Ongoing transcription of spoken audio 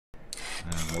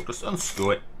And we'll just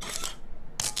unscrew it.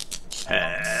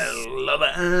 Hello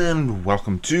there, and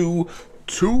welcome to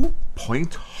 2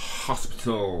 Point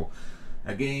Hospital,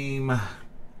 a game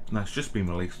that's just been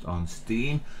released on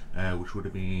Steam, which would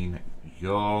have been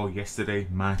your yesterday,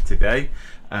 my today.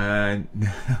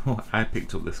 Now I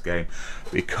picked up this game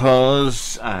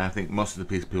because I think most of the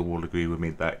people will agree with me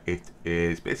that it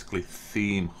is basically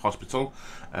Theme Hospital,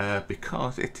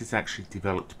 because it is actually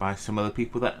developed by some of the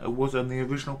people that was on the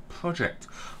original project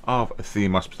of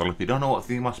Theme Hospital. If you don't know what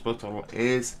Theme Hospital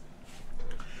is,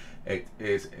 it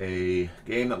is a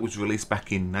game that was released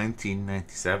back in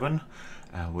 1997,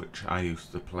 which I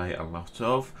used to play a lot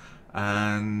of,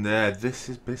 and this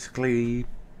is basically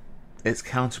its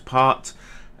counterpart,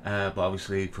 but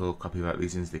obviously for copyright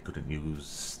reasons they couldn't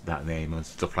use that name and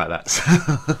stuff like that,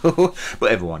 so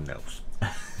but everyone knows.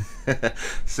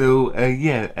 So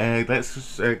yeah, let's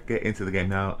just get into the game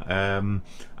now.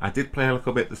 I did play a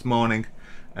little bit this morning,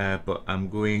 but I'm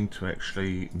going to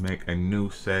actually make a new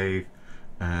save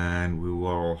and we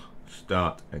will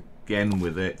start again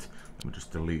with it. Let me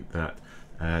just delete that.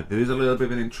 There is a little bit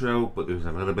of an intro, but there's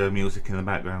a little bit of music in the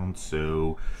background,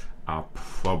 so I'll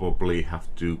probably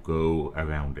have to go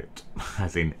around it,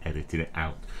 as in editing it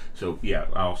out. So yeah,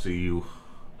 I'll see you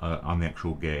on the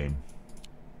actual game.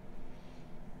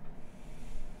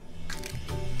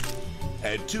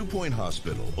 At 2 Point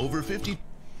Hospital, over 50...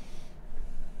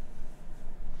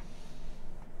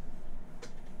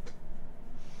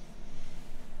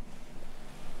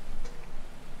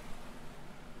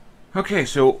 Okay,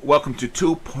 so welcome to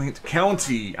 2 Point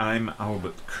County. I'm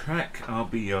Albert Crack. I'll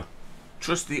be your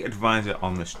trusty advisor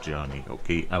on this journey.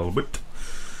 Okay, Albert.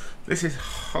 This is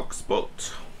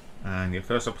Hotspot, and your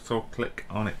first hospital, click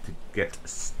on it to get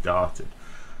started.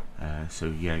 So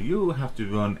yeah, you have to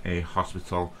run a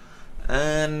hospital,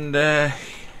 and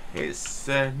it's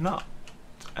not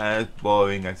as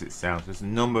boring as it sounds. There's a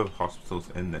number of hospitals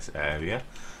in this area.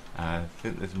 I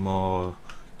think there's more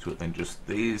to it than just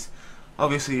these.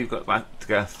 Obviously you've got to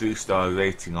get a 3-star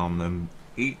rating on them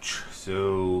each,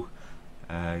 so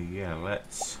yeah,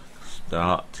 let's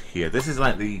start here. This is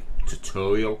like the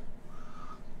tutorial,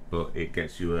 but it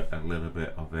gets you a little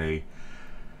bit of a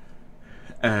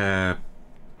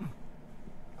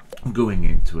going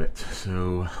into it.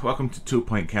 So welcome to 2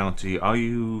 Point County. Are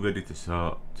you ready to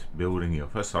start building your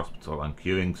first hospital and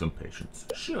curing some patients?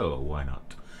 Sure, why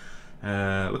not?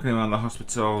 Looking around the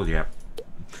hospital, yeah,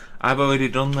 I've already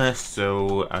done this,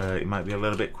 so it might be a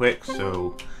little bit quick.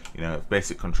 So, you know,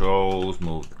 basic controls,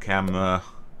 move the camera,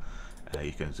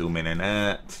 you can zoom in and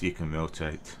out, you can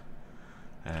rotate.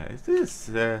 It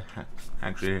is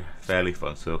actually fairly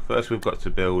fun. So first we've got to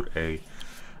build a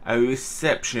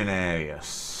reception area.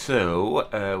 So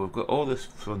we've got all this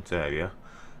front area,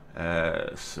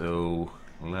 so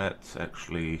let's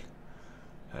actually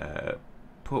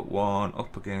put one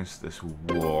up against this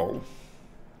wall.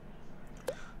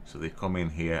 So they come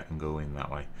in here and go in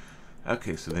that way.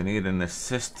 Okay, so they need an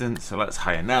assistant, so let's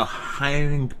hire. Now,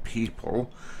 hiring people,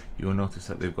 you'll notice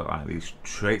that they've got like these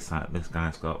traits. Like this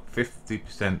guy's got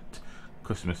 50%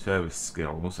 customer service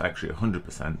skills, actually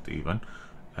 100% even.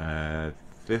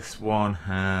 This one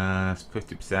has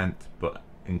 50% but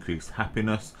increased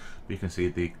happiness. You can see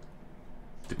the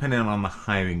depending on the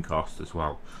hiring cost as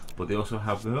well. But they also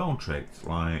have their own traits,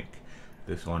 like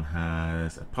this one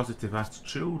has a positive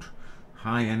attitude,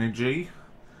 high energy,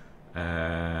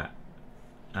 and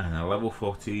a level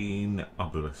 14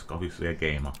 obelisk, obviously a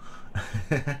gamer.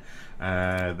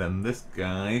 Then this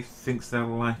guy thinks their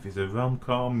life is a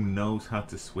rom-com, knows how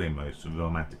to swim, or it's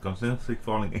romantic, constantly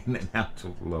falling in and out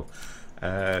of love.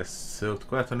 So to be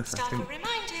quite honest, I think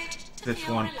this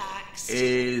one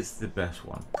is the best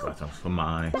one, quite honest, for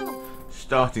my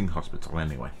starting hospital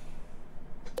anyway.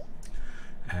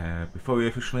 Before we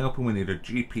officially open, we need a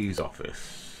GP's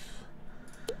office.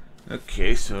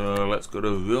 Okay, so let's go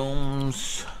to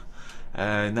rooms.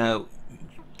 Now,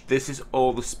 this is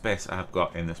all the space I've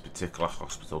got in this particular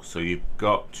hospital, so you've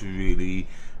got to really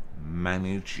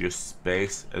manage your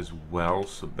space as well,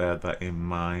 so bear that in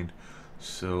mind.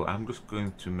 So I'm just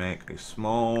going to make a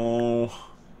small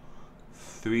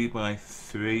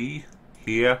 3x3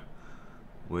 here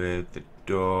with the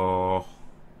door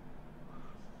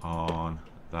on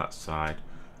that side,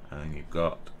 and then you've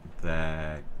got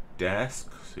their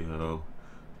desk. So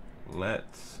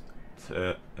let's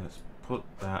put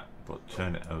that, but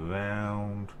turn it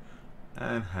around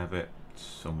and have it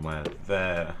somewhere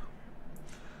there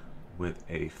with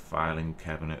a filing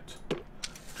cabinet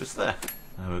just there.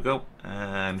 There we go,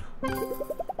 and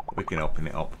we can open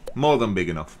it up. More than big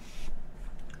enough.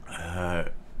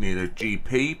 Need a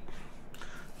GP.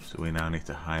 So we now need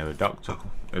to hire a doctor,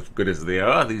 as good as they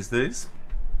are these days.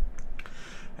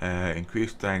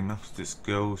 Increased diagnostic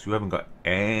skills. You haven't got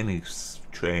any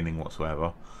training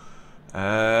whatsoever.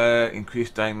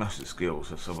 Increased diagnostic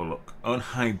skills. Let's have a look.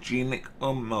 Unhygienic,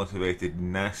 unmotivated,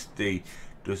 nasty,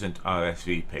 doesn't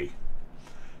RSVP.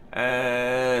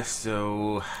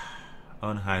 So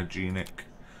unhygienic.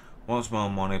 Wants more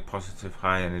money, positive,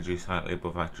 high energy, slightly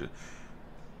above action.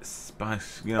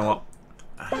 Spice. You know what?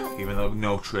 Even though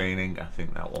no training, I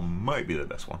think that one might be the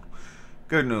best one.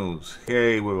 Good news.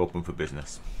 Hey, we're open for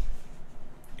business.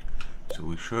 So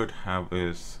we should have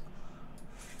his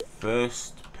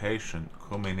first patient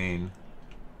coming in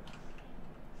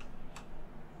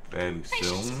fairly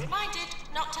Patients soon. are reminded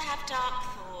not to have dark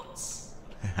thoughts.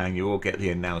 And you will get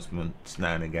the announcements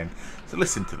now and again. So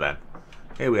listen to that.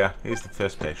 Here we are. Here's the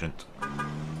first patient.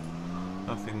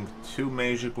 Nothing too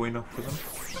major going up with them.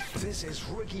 This is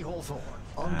Ricky Hawthorne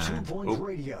on 2 Point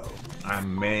Radio. I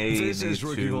may This need is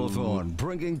Ricky to. Hawthorne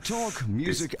bringing talk,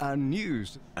 music, and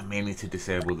news. I may need to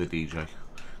disable the DJ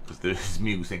because there's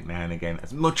music now and again.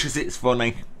 As much as it's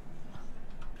funny,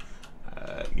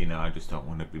 you know, I just don't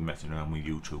want to be messing around with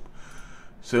YouTube.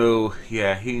 So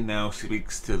yeah, he now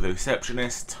speaks to the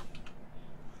receptionist.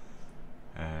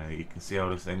 You can see all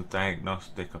the things: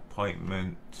 diagnostic,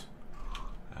 appointment,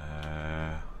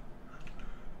 and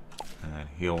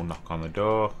he'll knock on the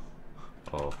door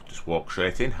or just walk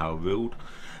straight in. How rude!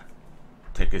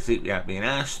 Take a seat without being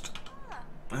asked.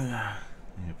 Yeah,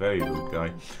 very rude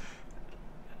guy.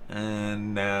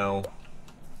 And now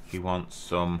he wants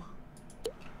some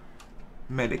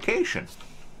medication.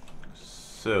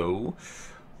 So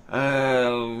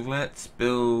let's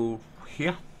build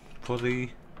here for the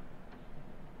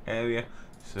area.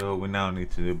 So we now need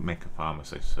to make a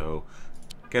pharmacy. So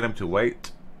get him to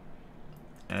wait,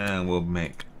 and we'll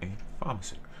make a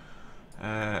pharmacy.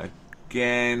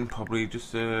 Again, probably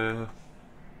just yeah,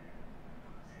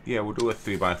 we'll do a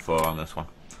 3x4 on this one,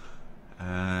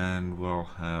 and we'll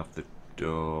have the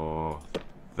door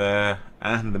there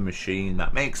and the machine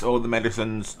that makes all the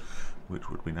medicines, which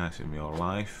would be nice in real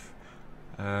life.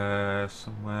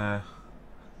 Somewhere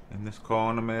in this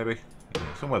corner, maybe.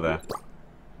 Yeah, somewhere there.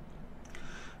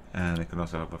 And they can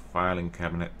also have a filing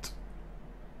cabinet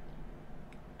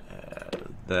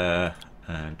there,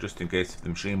 and just in case if the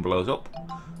machine blows up,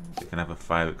 they can have a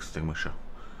fire extinguisher.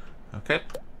 Okay,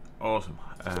 awesome.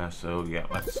 So yeah,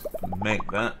 let's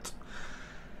make that.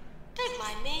 Don't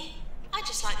mind me. I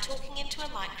just like talking into a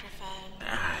microphone.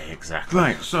 Ah, exactly.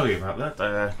 Right, sorry about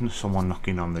that. Someone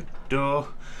knocking on the door.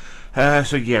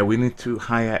 So yeah, we need to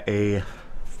hire a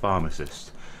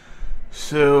pharmacist.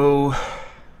 So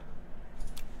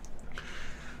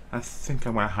I think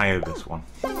I'm going to hire this one.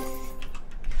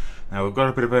 Now we've got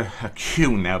a bit of a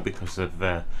queue now because of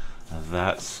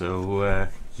that. So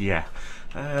yeah,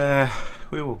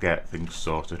 we will get things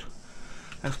sorted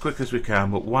as quick as we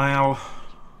can. But while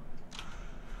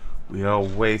we are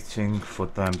waiting for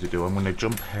them to do, I'm going to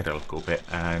jump ahead a little bit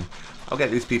and I'll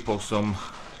get these people some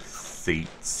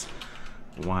seats.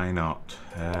 Why not?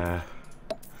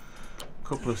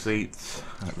 Couple of seats.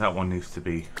 That one needs to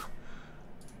be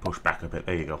pushed back a bit.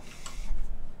 There you go.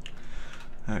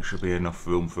 That should be enough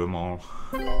room for them all.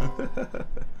 There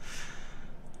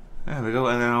we go.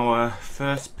 And our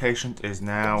first patient is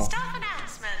now Staff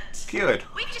announcement. cured.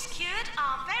 We've just cured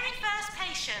our very first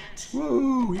patient.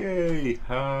 Woo! Yay!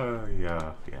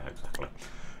 Yeah, exactly.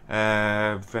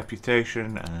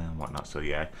 Reputation and whatnot. So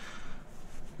yeah,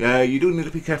 you do need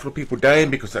to be careful of people dying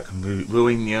because that can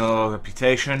ruin your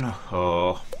reputation.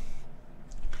 Or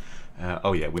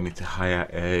oh yeah, we need to hire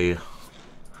a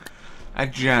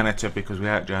janitor because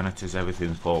without janitors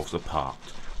everything falls apart.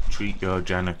 Treat your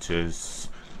janitors,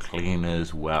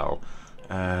 cleaners well.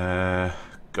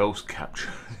 Ghost capture.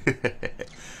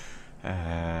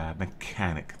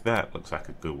 Mechanic, that looks like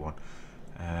a good one.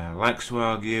 Likes to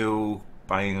argue,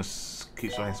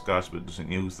 keeps buying scars but doesn't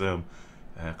use them.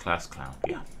 Class clown,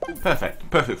 yeah, perfect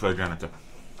for a janitor.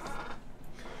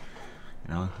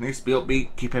 You know, needs to be upbeat,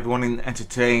 keep everyone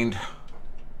entertained.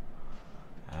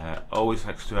 Always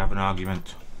likes to have an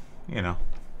argument, you know.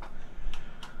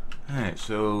 Alright,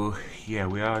 so yeah,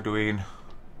 we are doing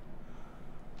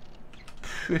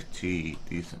pretty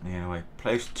decently anyway.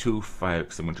 Place 2 fire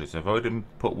extinguishers. I've already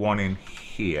put one in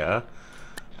here.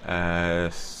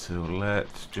 So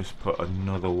let's just put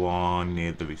another one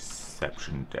near the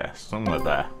reception desk, somewhere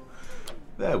there.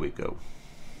 There we go.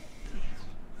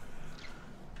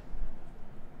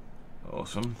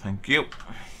 Awesome, thank you.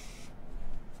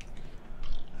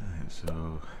 Alright,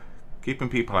 so Keeping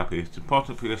people happy. It's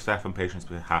important for your staff and patients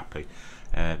to be happy.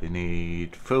 They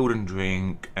need food and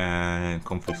drink and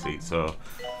comfy seats. So,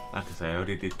 like I say, I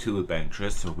already did 2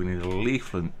 adventures, so we need a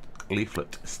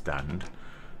leaflet stand.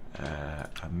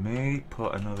 I may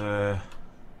put another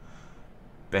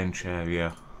bench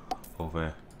area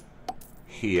over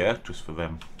here, just for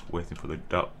them waiting for the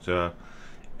doctor,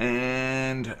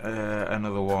 and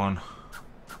another one,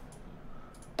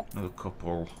 another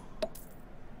couple,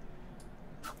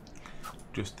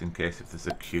 just in case if there's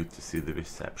a queue to see the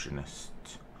receptionist.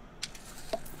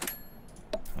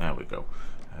 There we go.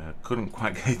 Couldn't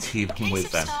quite get even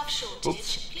with them. Staff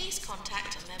shortage, please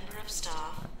contact a member of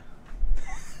staff.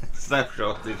 Staff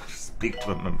shortage, speak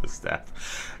to a member of staff.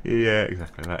 Yeah,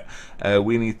 exactly that.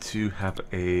 We need to have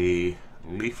a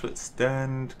leaflet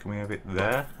stand. Can we have it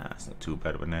there? That's not too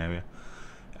bad of an area.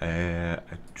 A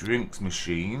drinks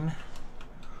machine.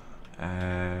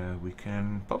 We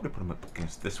can probably put them up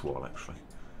against this wall, actually.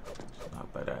 It's not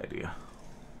a bad idea.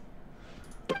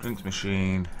 Drinks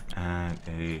machine and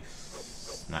a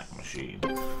snack machine.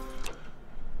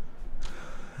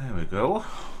 There we go.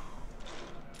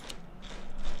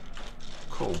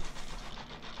 Cool.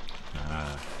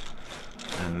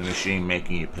 And the machine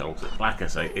making you pills. Like I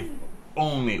say, if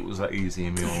only it was that easy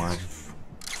in real life.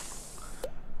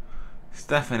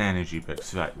 Staff and energy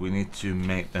bricks. Right, we need to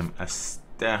make them a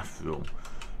staff room.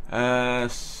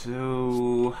 Staff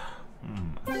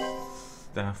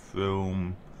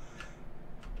room.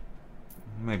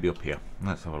 Maybe up here.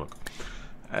 Let's have a look.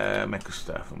 Make a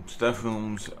staff room. Staff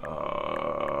rooms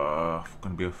are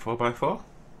going to be a 4x4.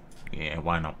 Yeah,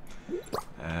 why not?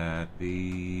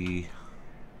 The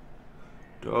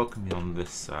door can be on this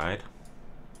side.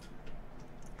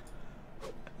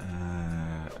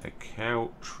 A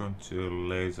couch to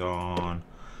lays on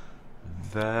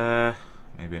there.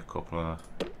 Maybe a couple of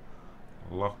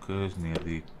lockers near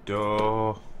the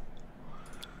door.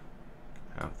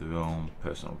 Have their own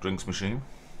personal drinks machine.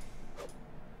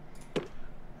 A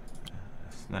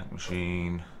snack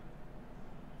machine.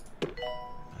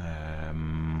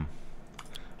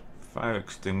 Fire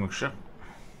extinguisher.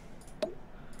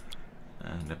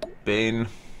 And a bin.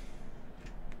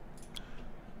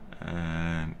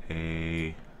 And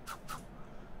a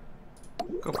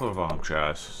couple of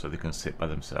armchairs so they can sit by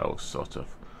themselves, sort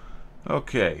of.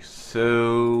 Okay,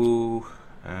 so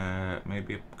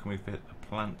maybe can we fit a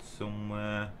plant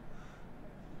somewhere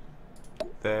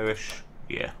there-ish?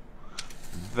 Yeah,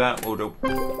 that will do.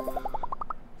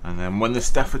 And then when the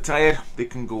staff are tired, they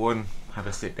can go and have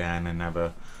a sit down and have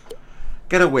a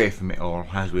get away from it all,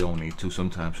 as we all need to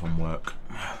sometimes from work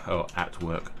or at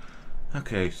work.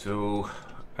 Okay, so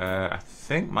I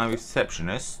think my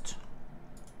receptionist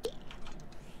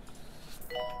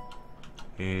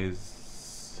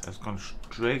has gone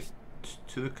straight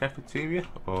to the cafeteria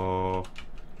or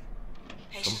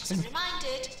Patients something. are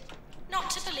reminded not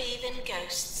to believe in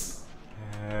ghosts.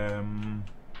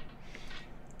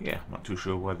 Yeah, not too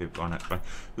sure where they've gone actually.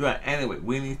 Right, anyway,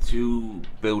 we need to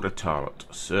build a toilet.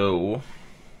 So,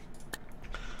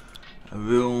 a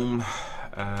room,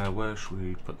 where should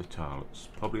we put the toilets?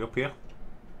 Probably up here,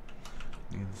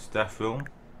 near the staff room.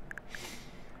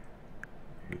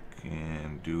 We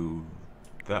can do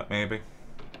that maybe.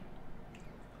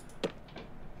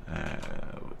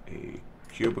 A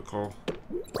cubicle,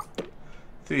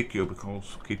 3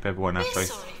 cubicles, keep everyone happy. We're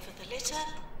sorry for the litter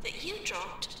that you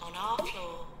dropped on our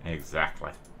floor.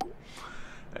 Exactly.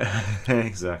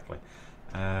 Exactly.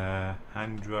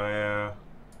 Hand dryer,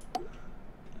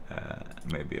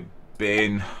 maybe a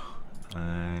bin,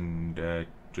 and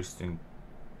just in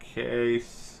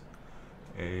case,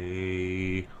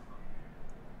 a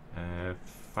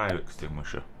fire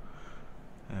extinguisher.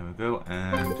 There we go,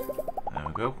 and there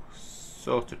we go.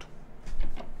 Sorted.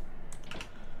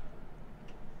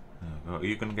 There we go. Are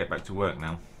you going to get back to work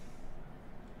now?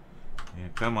 Yeah,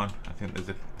 come on. I think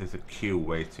there's a queue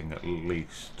waiting at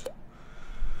least.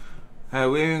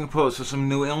 We're hearing reports of some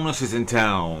new illnesses in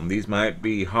town. These might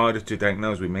be harder to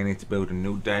diagnose. We may need to build a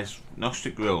new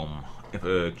diagnostic room. If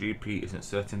a GP isn't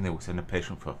certain, they will send a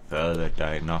patient for further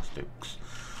diagnostics.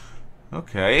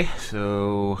 Okay,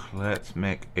 so let's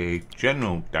make a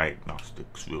general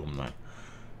diagnostics room then.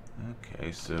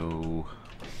 Okay, so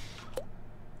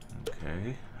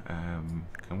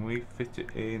can we fit it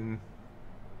in?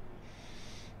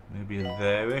 Maybe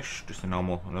there-ish, just a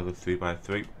normal, another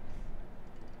 3x3.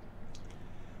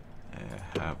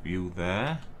 Have you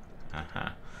there?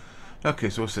 Okay,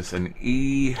 so what's this? An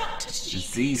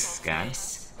EZ scan.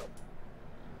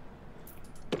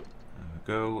 There we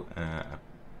go. A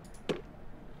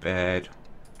bed.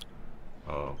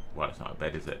 Oh, well, it's not a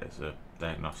bed, is it? It's a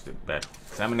diagnostic bed.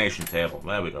 Examination table.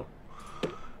 There we go.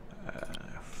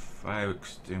 fire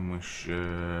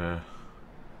extinguisher,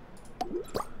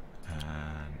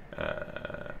 and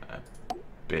a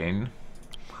bin,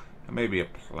 and maybe a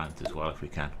plant as well if we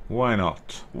can. Why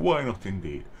not? Why not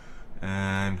indeed?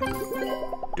 And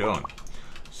done.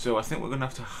 So I think we're gonna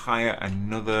have to hire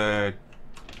another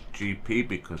GP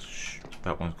because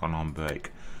that one's gone on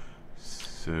break.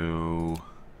 So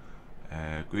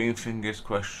green fingers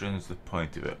questions, the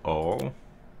point of it all.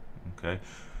 Okay.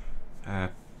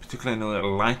 Particularly no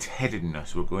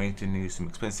lightheadedness. We're going to need some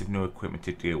expensive new equipment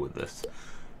to deal with this.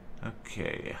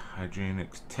 Okay,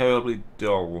 hygienics, terribly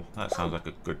dull. That sounds like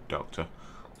a good doctor.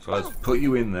 So let's put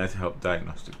you in there to help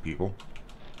diagnostic people.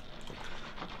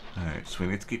 Alright, so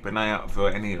we need to keep an eye out for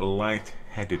any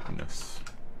lightheadedness.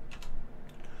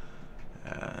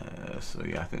 So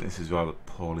yeah, I think this is rather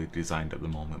poorly designed at the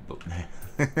moment, but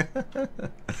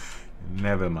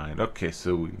never mind. Okay,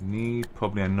 so we need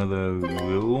probably another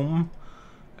room.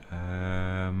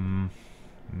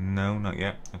 No, not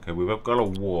yet. Okay, we've got a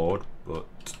ward, but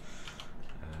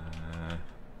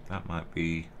that might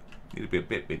be need to be a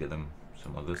bit bigger than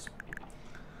some others.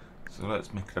 So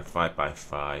let's make it a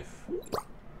 5x5.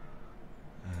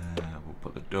 We'll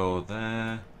put the door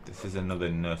there. This is another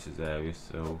nurse's area,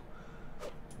 so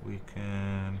we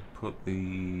can put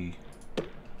the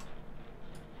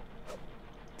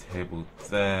table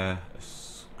there, a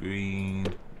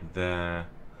screen there,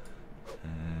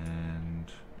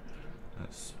 and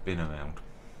let's spin around.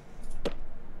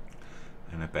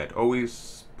 And a bed.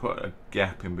 Always put a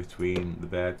gap in between the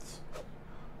beds,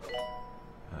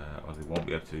 or they won't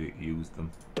be able to use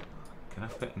them. Can I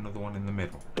fit another one in the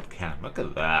middle? I can. Look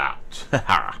at that.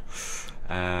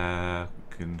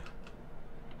 We can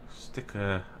stick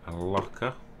a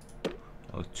locker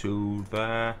or two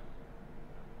there,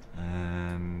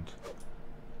 and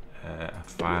a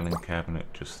filing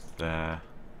cabinet just there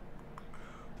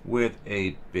with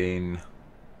a bin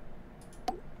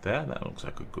there. That looks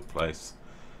like a good place,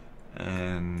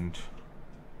 and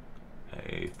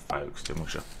a fire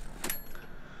extinguisher.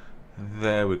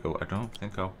 There we go. I don't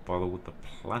think I'll bother with the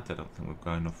plant. I don't think we've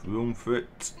got enough room for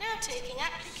it. Now taking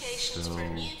applications for a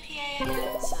new PA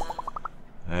announcer.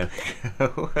 There we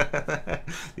go.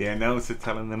 The announcer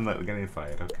telling them that they're getting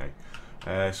fired. Okay.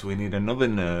 So we need another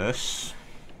nurse.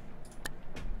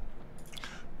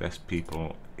 Best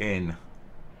people in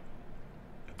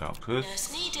doctors.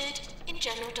 Nurse needed in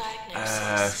general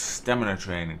diagnosis. Stamina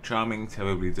training. Charming,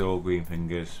 terribly dull, green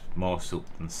fingers, more soup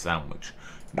than sandwich.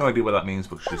 No idea what that means,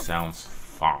 but she sounds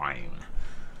fine.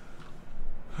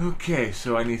 Okay,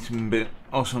 so I need to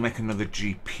also make another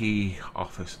GP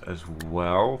office as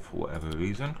well, for whatever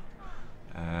reason.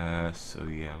 So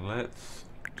yeah, let's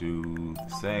do the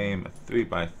same, a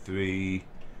 3x3.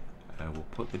 We'll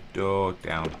put the door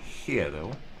down here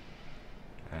though.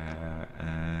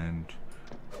 And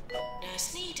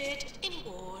Nurse needed in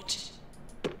ward.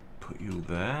 put you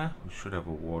there. We should have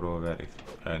a ward already.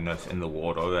 Nurse in the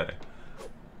ward already.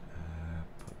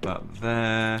 Put that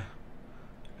there.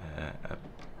 A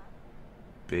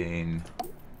bin.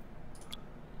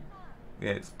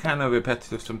 Yeah, it's kind of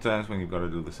repetitive sometimes when you've got to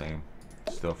do the same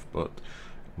stuff, but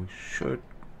we should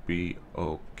be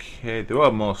okay. There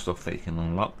are more stuff that you can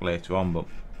unlock later on, but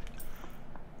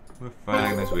we're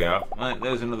fine as we are. Right,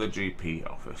 there's another GP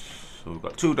office. So we've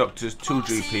got 2 doctors, 2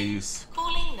 GPs.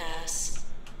 Calling nurse.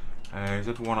 Is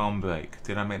everyone on break?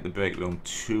 Did I make the break room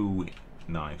too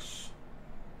nice?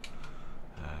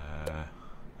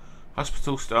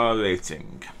 Hospital star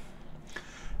rating.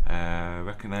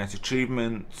 Recognized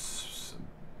achievements.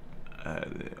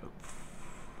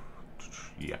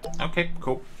 Yeah. Okay.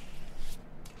 Cool.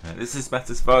 This is about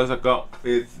as far as I got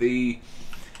with the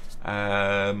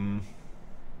my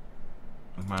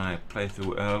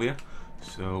playthrough earlier.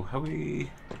 So how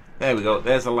we? There we go.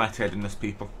 There's a lightheadedness,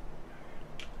 people.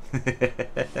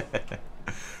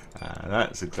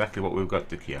 That's exactly what we've got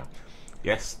to cure.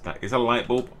 Yes, that is a light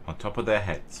bulb on top of their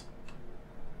heads.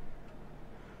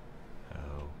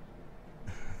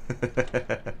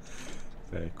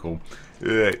 Very cool.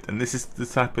 Right, and this is the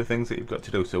type of things that you've got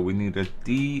to do. So we need a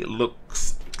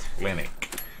deluxe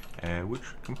clinic, which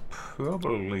we can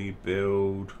probably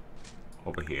build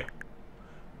over here.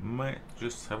 Might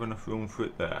just have enough room for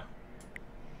it there.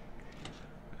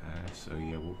 So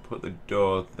yeah, we'll put the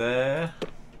door there,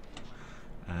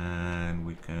 and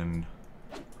we can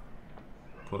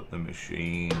put the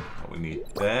machine that we need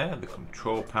there. The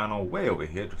control panel way over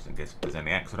here, just in case there's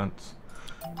any accidents.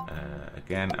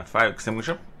 Again, a fire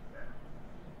extinguisher,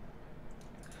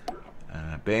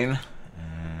 a bin,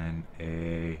 and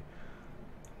a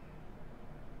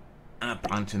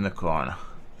plant in the corner.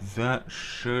 That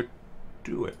should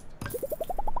do it.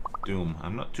 Doom.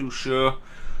 I'm not too sure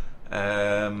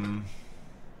Who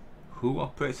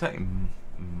operates that? It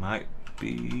might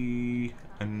be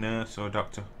a nurse or a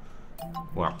doctor.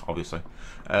 Well, obviously.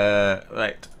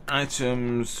 Right,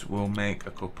 items. We'll make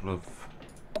a couple of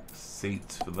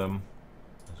seats for them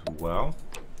as well.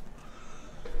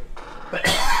 Don't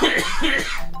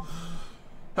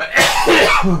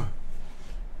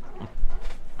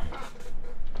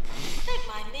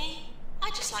mind me. I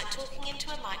just like talking into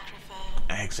a microphone.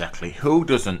 Exactly. Who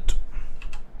doesn't?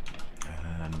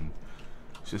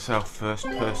 Is this our first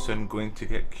person going to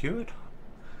get cured?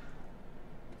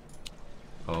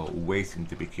 Or waiting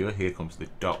to be cured? Here comes the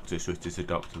doctor, so it is a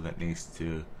doctor that needs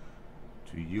to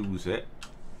use it.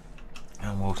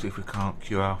 And we'll see if we can't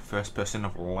cure our first person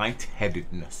of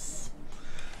lightheadedness.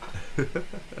 Yeah.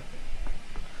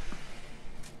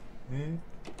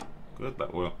 Good,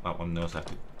 that one knows how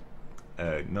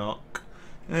to knock.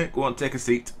 Go on, take a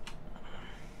seat.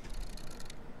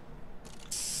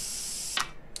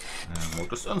 And we'll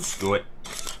just unscrew it.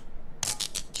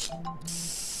 And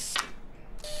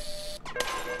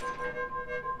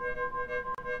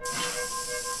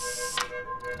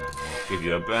we'll give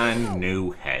you a brand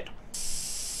new head.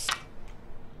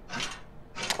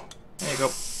 There you go.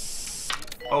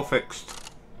 All fixed.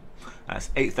 That's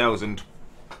 8,000.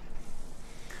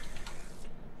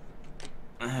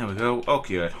 There we go. All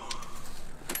cured.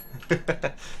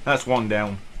 That's one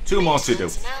down. Two more to do.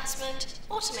 Announcement.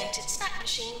 Automated snack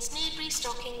machines need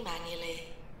restocking manually.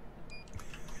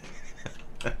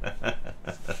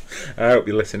 I hope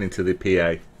you're listening to the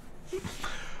PA.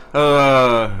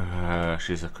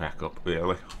 She's a crack up,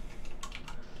 really.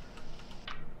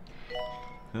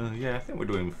 Yeah, I think we're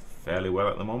doing fairly well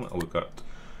at the moment. We've got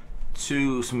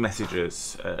some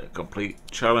messages. Complete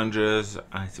challenges,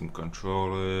 item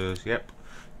controllers, yep.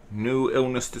 New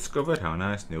illness discovered, how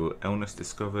nice. New illness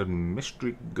discovered,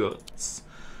 mystery guts,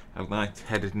 a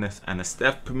lightheadedness, and a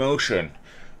staff promotion.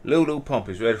 Lulu Pump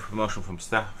is ready for promotion from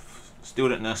staff,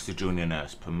 student nurse to junior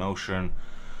nurse. Promotion,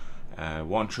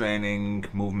 1 training,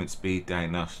 movement speed,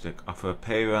 diagnostic. Offer a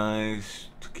pay rise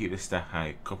to keep the staff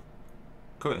high.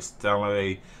 Current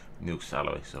salary, new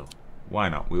salary, so why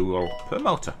not? We will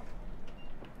promote her.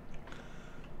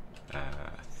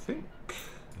 I think,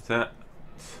 is that,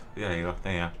 yeah, you go,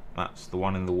 there you are. That's the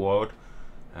one in the ward.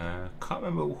 Can't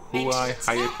remember who I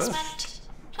hired first.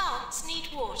 Plants need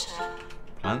water.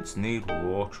 Plants need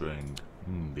watering.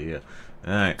 Dear.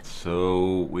 Right,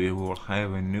 so we will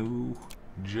hire a new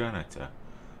janitor.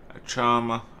 A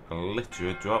charmer, a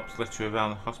litterer, drops litter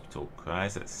around the hospital,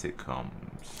 cries at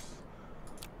sitcoms.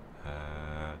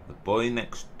 The boy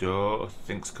next door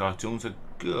thinks cartoons are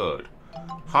good.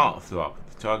 Heartthrob,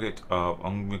 the target of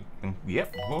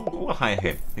yep, we'll hire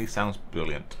him. He sounds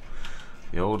brilliant.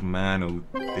 The old man who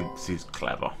thinks he's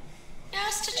clever.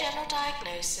 Nurse to general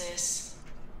diagnosis.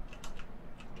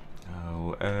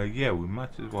 Oh, yeah, we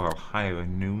might as well hire a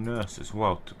new nurse as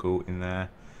well to go in there,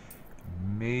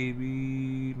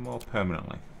 maybe more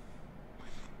permanently.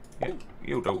 Yeah,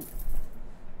 you do.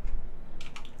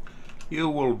 You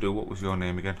will do. What was your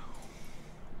name again?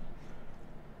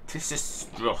 Tissus.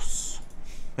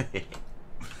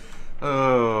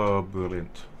 Oh,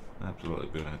 brilliant. Absolutely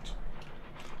brilliant.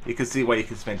 You can see why you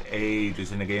can spend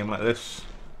ages in a game like this.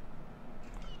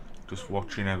 Just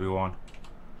watching everyone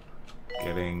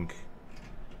getting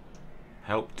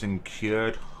helped and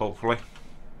cured, hopefully.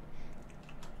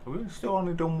 We've still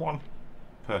only done one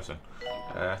person.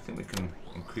 I think we can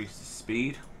increase the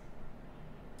speed.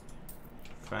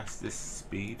 Fastest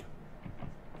speed.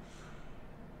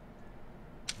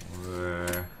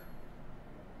 We're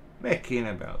making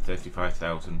about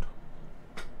 35,000.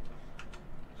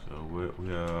 So we're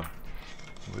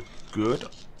good.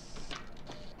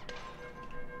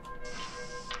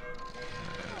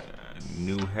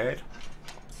 New head.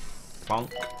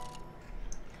 Plonk.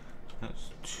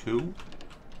 That's 2.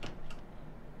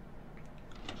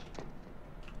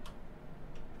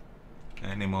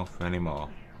 Any more for any more.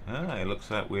 Ah, it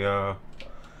looks like we are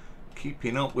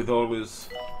keeping up with all his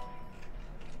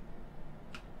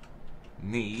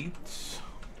needs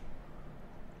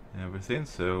and everything,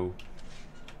 so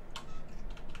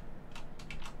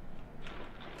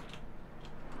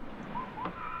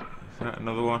is that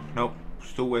another one? Nope,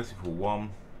 still waiting for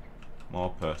one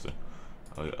more person.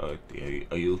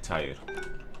 Are you tired?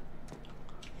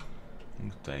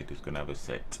 He's tired, he's gonna have a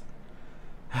sit.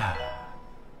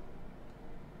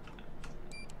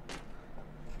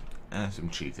 And some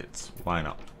Cheez-Its, why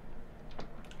not?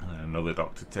 And another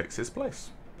doctor takes his place.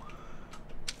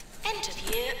 End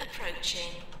of year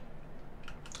approaching.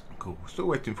 Cool, still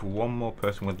waiting for one more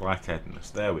person with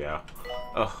lightheadedness. There we are.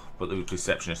 Oh, but the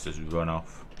receptionist has run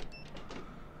off.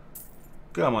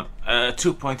 Come on.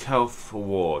 2-point health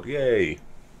award. Yay.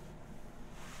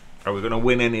 Are we going to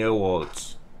win any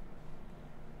awards?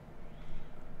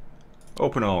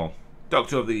 Open all.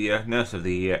 Doctor of the Year, Nurse of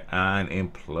the Year, and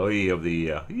Employee of the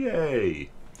Year. Yay!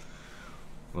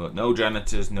 Well, no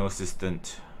janitors, no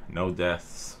assistant, no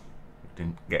deaths.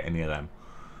 Didn't get any of them.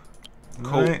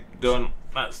 Cool. Right. Done.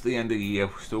 That's the end of the year.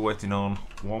 We're still waiting on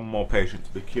one more patient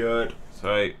to be cured.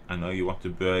 Sorry, I know you want to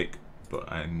break,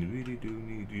 but I really do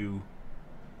need you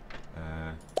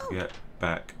to get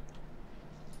back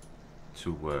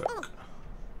to work.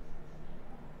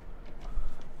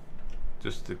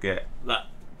 Just to get that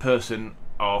person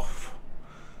off.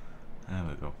 There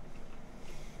we go.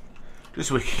 Just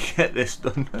so we can get this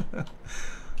done.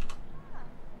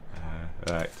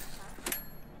 Right.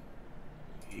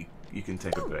 You can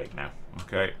take a break now.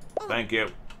 Okay. Thank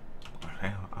you.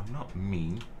 I'm not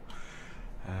mean.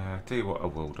 Tell you what I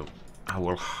will do. I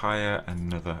will hire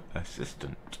another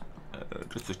assistant.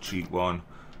 Just a cheap one.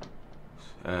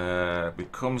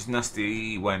 Becomes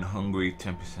nasty when hungry,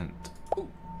 10%.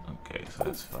 Okay, so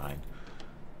that's fine.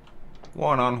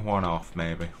 One on, one off,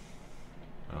 maybe.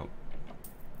 Well,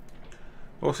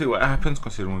 we'll see what happens,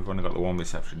 considering we've only got the one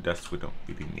reception desk. We don't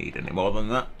really need any more than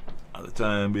that at the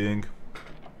time being.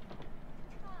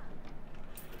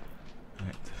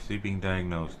 Right, is he being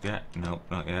diagnosed yet? Nope,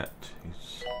 not yet.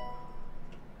 He's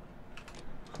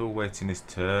still waiting his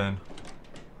turn.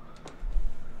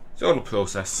 It's all a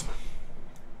process.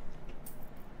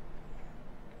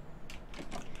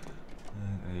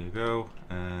 There you go,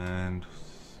 and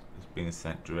it's being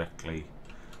sent directly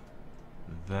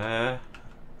there.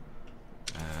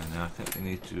 And now I think we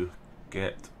need to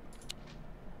get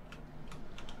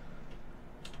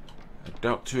a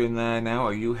doctor in there now.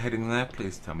 Are you heading there?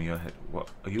 Please tell me you're what?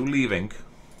 Are you leaving?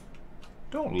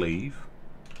 Don't leave.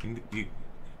 You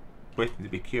waiting to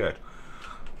be cured.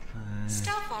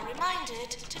 Staff are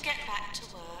reminded to get back to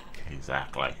work.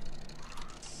 Exactly.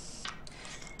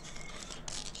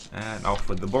 And off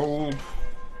with the bulb.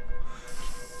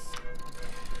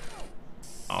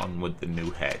 On with the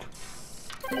new head.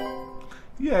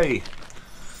 Yay!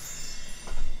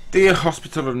 Dear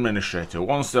Hospital Administrator,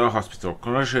 1-star hospital.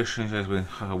 Congratulations, has been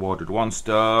awarded 1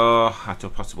 star out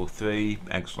of possible 3.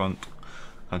 Excellent.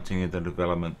 Continue the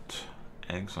development.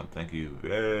 Excellent, thank you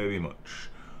very much.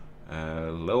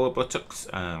 Lower buttocks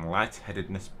and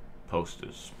lightheadedness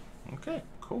posters. Okay,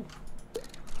 cool.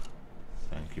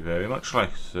 Thank you very much,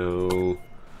 so...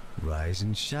 Rise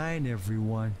and shine,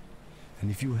 everyone. And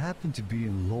if you happen to be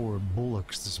in Lower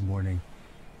Bullocks this morning,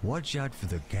 watch out for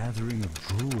the gathering of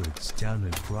druids down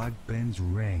at Brogbend's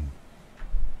Ring.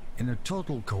 In a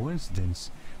total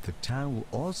coincidence, the town will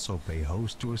also pay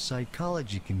host to a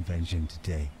psychology convention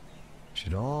today.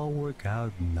 Should all work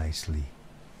out nicely.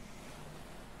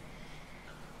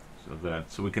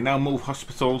 So we can now move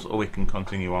hospitals, or we can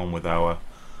continue on with our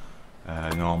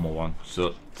normal one.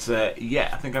 So yeah,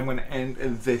 I think I'm going to end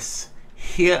this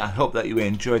here. I hope that you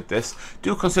enjoyed this.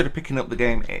 Do consider picking up the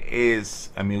game. It is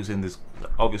amusing. There's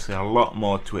obviously a lot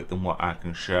more to it than what I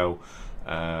can show,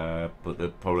 but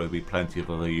there'll probably be plenty of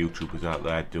other YouTubers out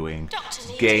there doing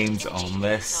games on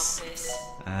this,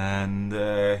 and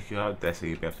I dare say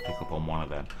you'll be able to pick up on one of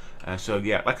them. So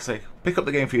yeah, like I say, pick up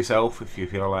the game for yourself if you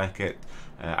feel like it.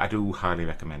 I do highly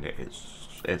recommend it.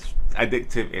 It's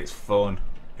addictive, it's fun,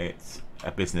 it's a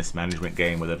business management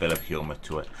game with a bit of humour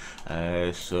to it.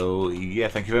 So yeah,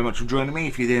 thank you very much for joining me.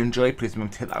 If you did enjoy, please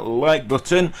remember to hit that like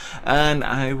button, and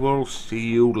I will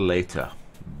see you later.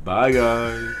 Bye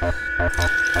guys.